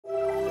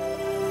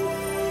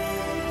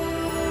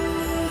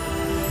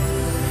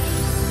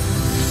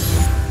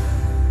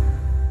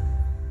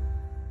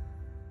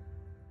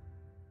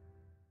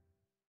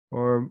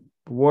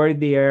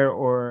worthier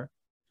or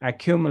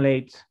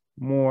accumulate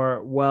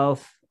more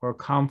wealth or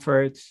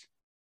comforts,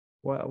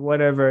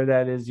 whatever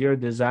that is your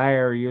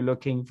desire, you're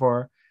looking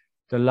for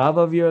the love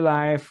of your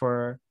life,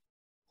 or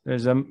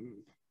there's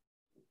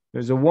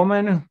a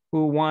woman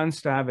who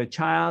wants to have a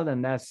child,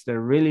 and that's the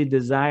really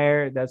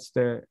desire, that's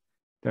their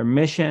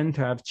mission,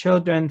 to have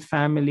children,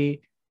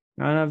 family.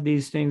 None of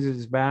these things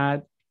is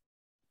bad,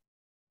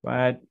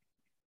 but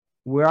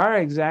we are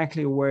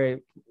exactly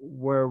where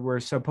we're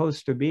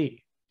supposed to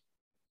be,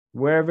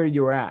 wherever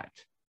you're at.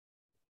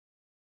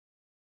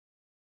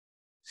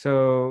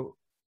 So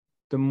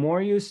the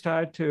more you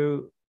start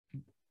to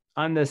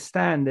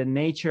understand the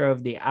nature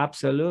of the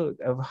absolute,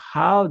 of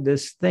how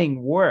this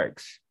thing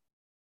works,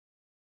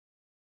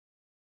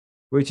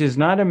 which is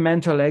not a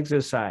mental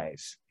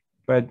exercise,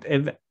 but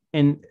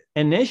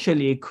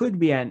initially it could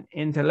be an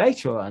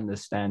intellectual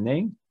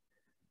understanding,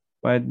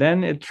 but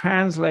then it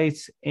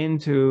translates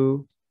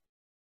into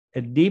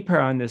a deeper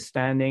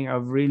understanding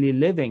of really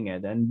living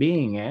it and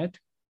being it.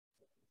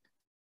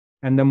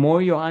 And the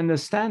more you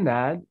understand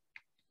that,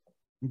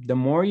 the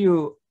more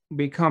you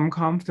become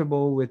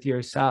comfortable with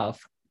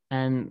yourself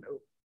and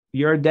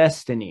your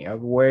destiny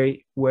of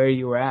where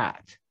you're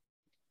at.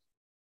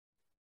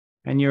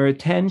 And your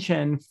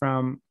attention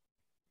from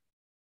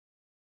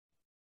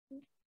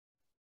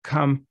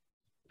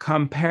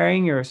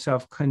comparing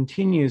yourself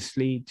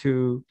continuously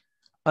to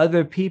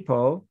other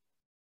people,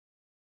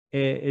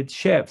 it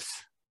shifts.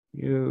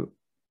 You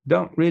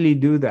don't really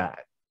do that.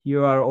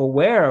 You are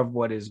aware of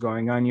what is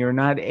going on. You're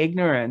not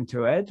ignorant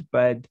to it,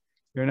 but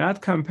you're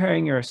not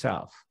comparing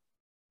yourself.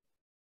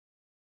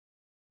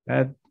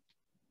 That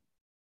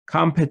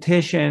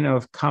competition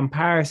of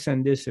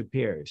comparison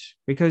disappears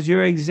because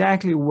you're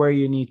exactly where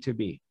you need to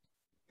be.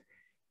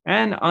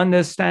 And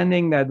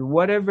understanding that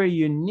whatever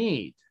you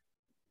need,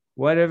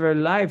 whatever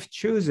life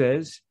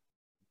chooses,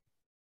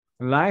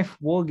 life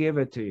will give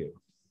it to you.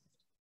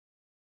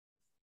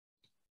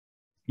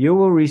 You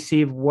will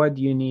receive what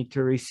you need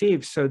to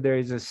receive. So there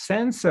is a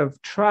sense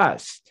of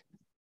trust.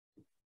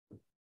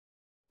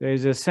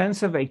 There's a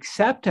sense of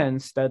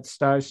acceptance that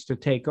starts to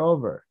take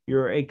over.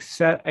 Your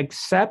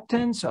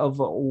acceptance of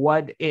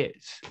what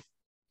is.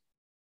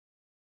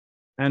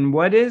 And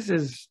what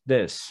is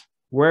this,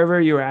 wherever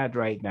you're at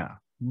right now.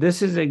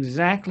 This is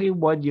exactly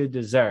what you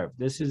deserve.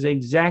 This is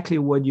exactly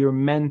what you're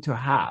meant to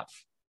have.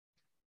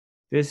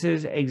 This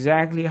is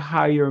exactly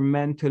how you're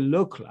meant to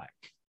look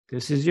like.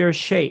 This is your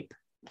shape.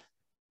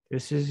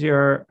 This is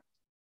your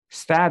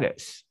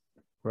status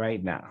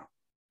right now.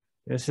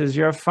 This is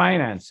your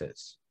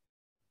finances.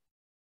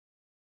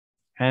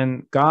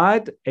 And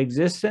God,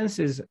 existence,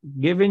 is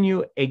giving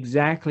you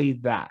exactly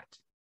that.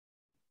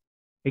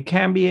 It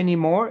can't be any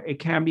more, it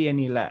can't be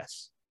any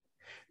less.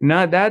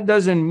 Now, that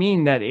doesn't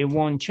mean that it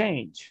won't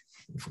change.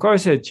 Of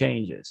course it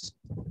changes.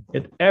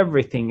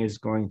 Everything is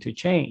going to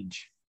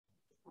change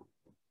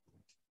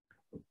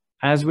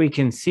as we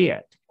can see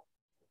it.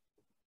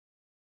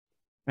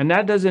 And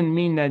that doesn't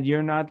mean that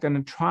you're not going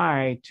to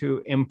try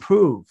to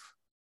improve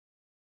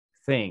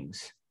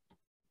things.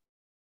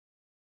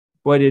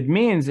 What it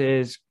means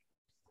is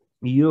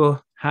you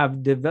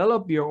have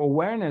developed your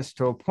awareness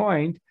to a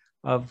point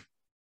of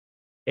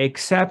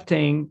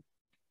accepting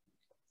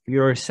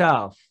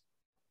yourself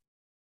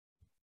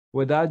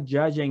without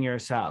judging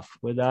yourself,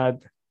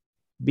 without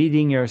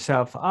beating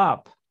yourself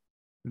up,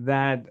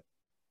 that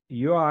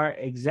you are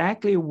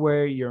exactly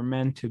where you're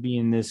meant to be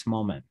in this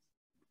moment.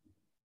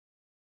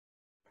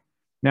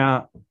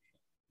 Now,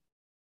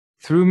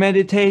 through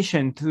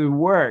meditation, through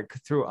work,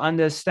 through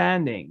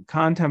understanding,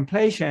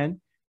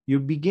 contemplation, you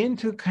begin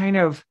to kind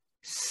of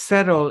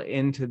settle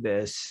into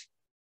this.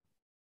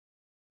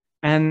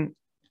 And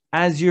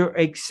as you're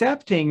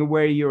accepting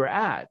where you're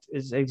at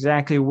is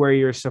exactly where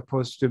you're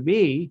supposed to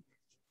be,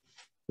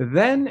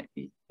 then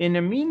in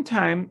the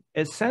meantime,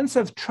 a sense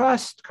of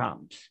trust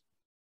comes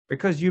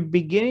because you're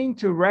beginning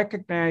to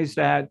recognize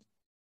that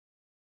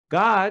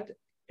God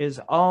is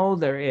all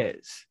there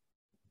is.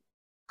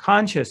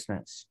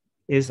 Consciousness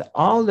is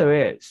all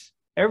there is.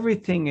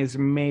 Everything is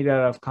made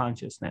out of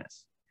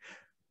consciousness.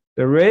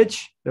 The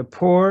rich, the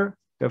poor,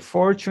 the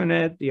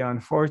fortunate, the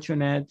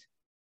unfortunate,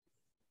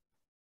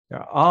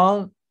 they're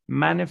all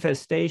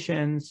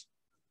manifestations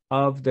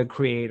of the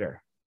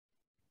Creator.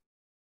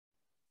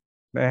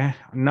 But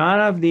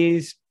none of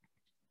these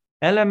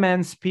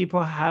elements,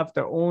 people have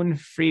their own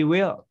free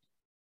will.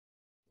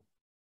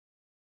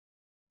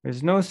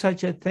 There's no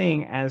such a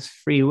thing as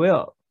free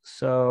will.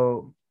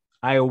 So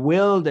I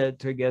willed it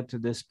to get to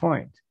this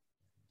point.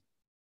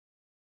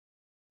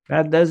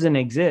 That doesn't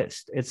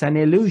exist. It's an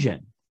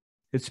illusion.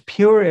 It's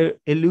pure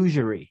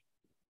illusory.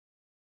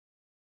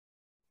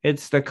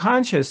 It's the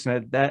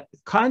consciousness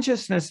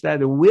that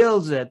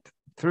wills it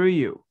through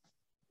you.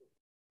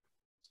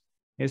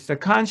 It's the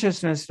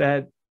consciousness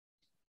that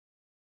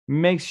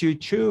makes you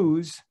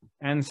choose,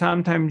 and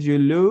sometimes you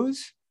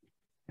lose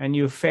and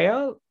you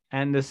fail,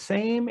 and the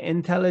same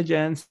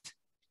intelligence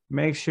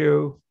makes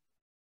you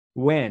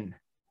win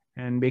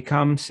and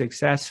become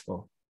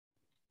successful.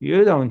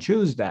 You don't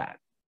choose that.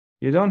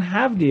 You don't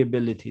have the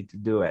ability to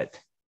do it.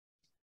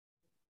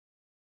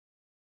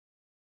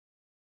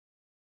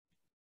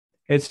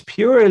 It's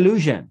pure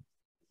illusion,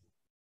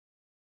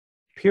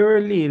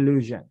 purely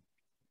illusion.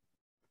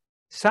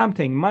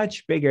 Something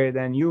much bigger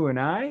than you and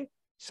I,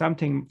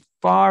 something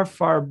far,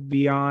 far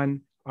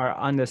beyond our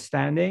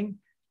understanding,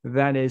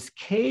 that is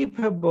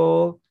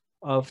capable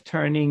of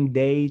turning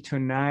day to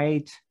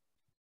night,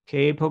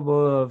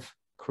 capable of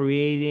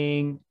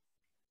creating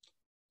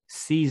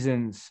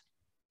seasons,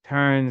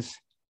 turns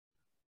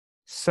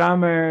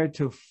summer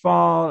to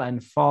fall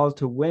and fall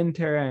to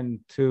winter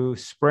and to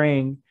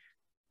spring,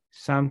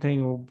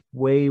 something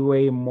way,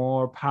 way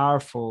more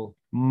powerful,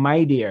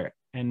 mightier,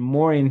 and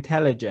more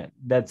intelligent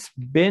that's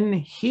been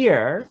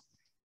here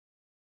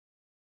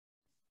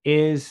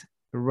is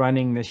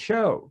running the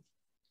show.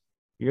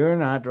 You're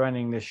not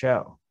running the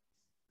show.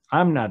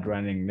 I'm not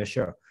running the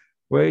show.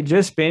 We've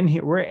just been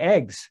here. We're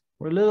eggs.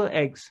 We're little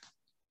eggs.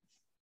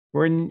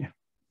 We're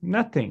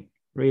nothing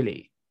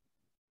really,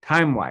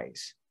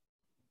 time-wise.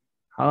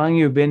 How long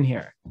you been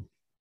here?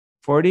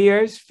 40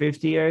 years,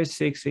 50 years,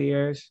 60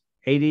 years,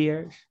 80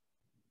 years?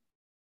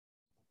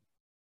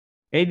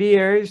 80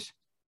 years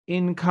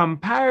in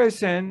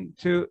comparison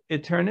to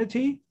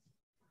eternity,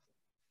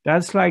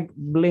 that's like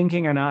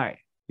blinking an eye.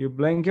 You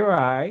blink your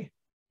eye,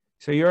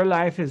 so your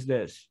life is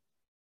this.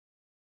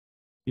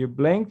 You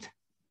blinked,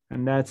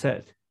 and that's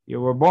it.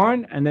 You were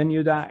born, and then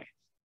you die.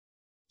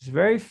 It's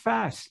very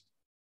fast.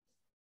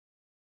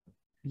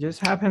 It just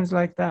happens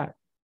like that.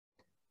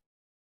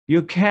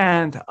 You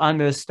can't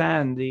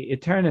understand the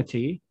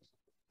eternity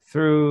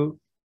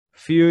through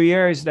few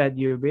years that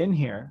you've been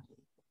here.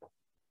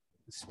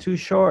 It's too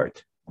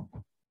short.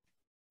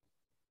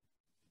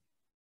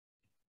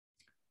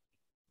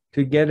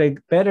 To get a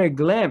better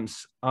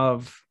glimpse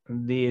of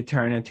the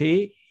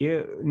eternity,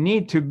 you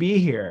need to be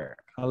here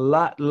a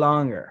lot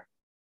longer.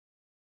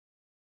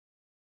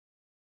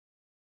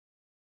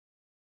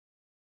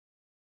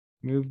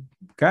 You've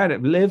got to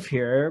live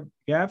here.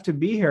 You have to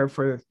be here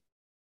for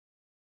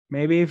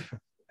maybe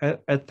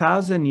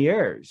 1,000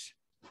 years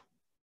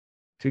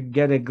to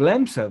get a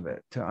glimpse of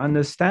it, to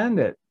understand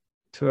it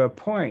to a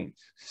point.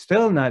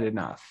 Still not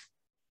enough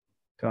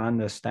to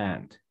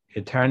understand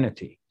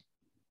eternity.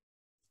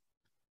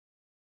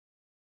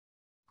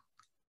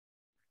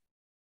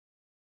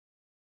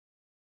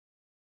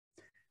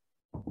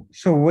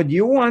 So what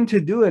you want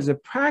to do as a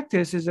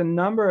practice is a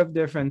number of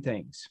different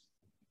things.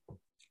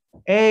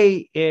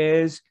 A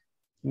is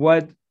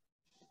what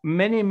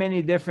many,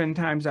 many different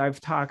times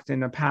I've talked in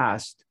the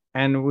past,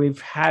 and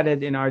we've had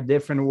it in our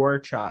different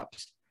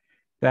workshops,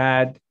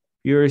 that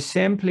you're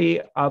simply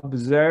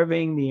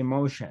observing the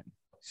emotion.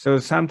 So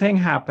something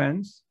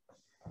happens,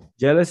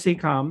 jealousy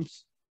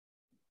comes,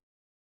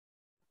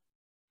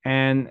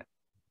 and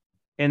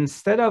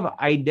instead of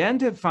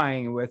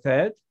identifying with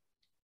it,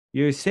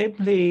 you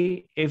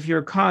simply, if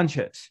you're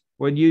conscious,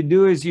 what you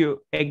do is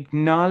you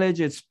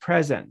acknowledge its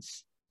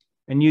presence.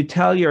 And you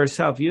tell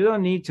yourself, you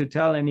don't need to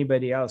tell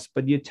anybody else,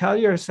 but you tell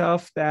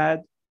yourself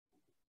that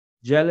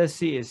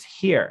jealousy is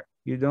here.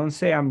 You don't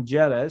say, I'm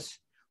jealous,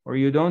 or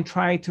you don't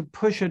try to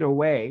push it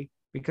away,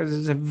 because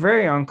it's a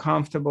very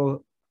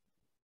uncomfortable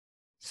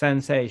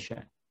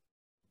sensation.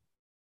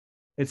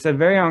 It's a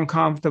very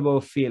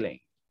uncomfortable feeling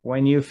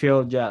when you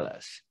feel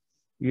jealous.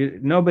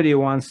 Nobody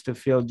wants to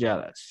feel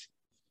jealous.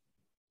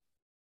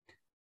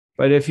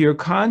 But if you're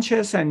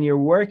conscious and you're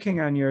working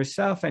on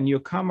yourself and you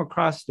come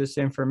across this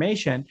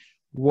information,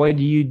 what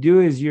you do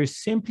is you're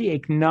simply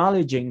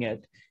acknowledging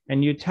it,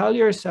 and you tell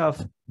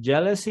yourself,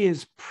 jealousy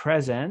is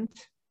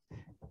present,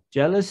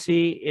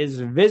 jealousy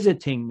is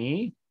visiting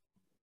me,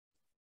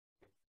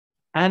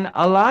 and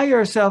allow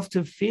yourself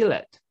to feel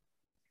it.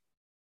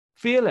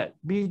 Feel it,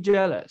 be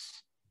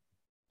jealous.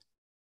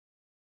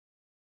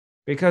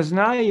 Because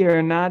now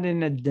you're not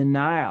in a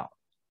denial.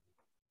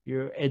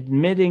 You're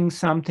admitting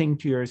something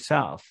to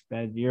yourself,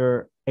 that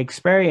you're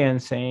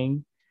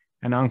experiencing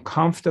an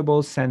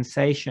uncomfortable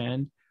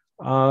sensation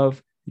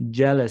of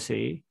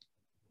jealousy.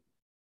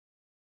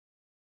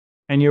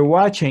 And you're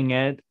watching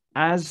it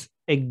as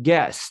a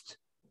guest.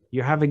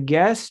 You have a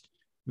guest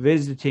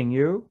visiting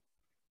you.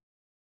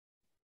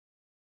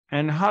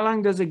 And how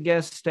long does a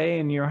guest stay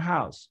in your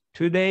house?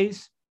 2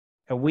 days,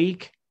 a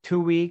week, 2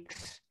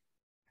 weeks,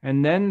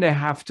 and then they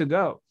have to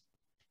go.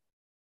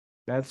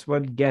 That's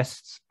what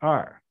guests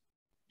are.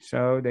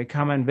 So they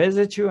come and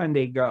visit you and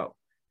they go.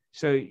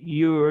 So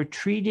you're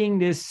treating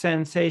this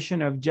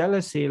sensation of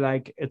jealousy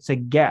like it's a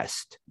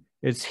guest.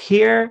 It's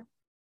here.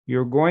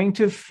 You're going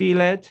to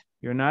feel it.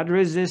 You're not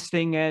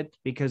resisting it,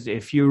 because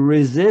if you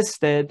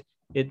resist it,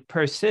 it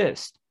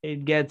persists.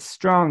 It gets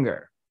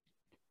stronger.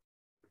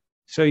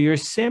 So you're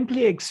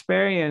simply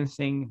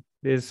experiencing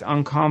these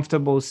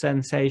uncomfortable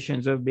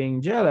sensations of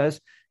being jealous,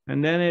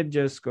 and then it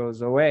just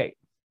goes away.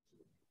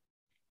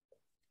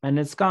 And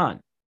it's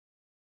gone.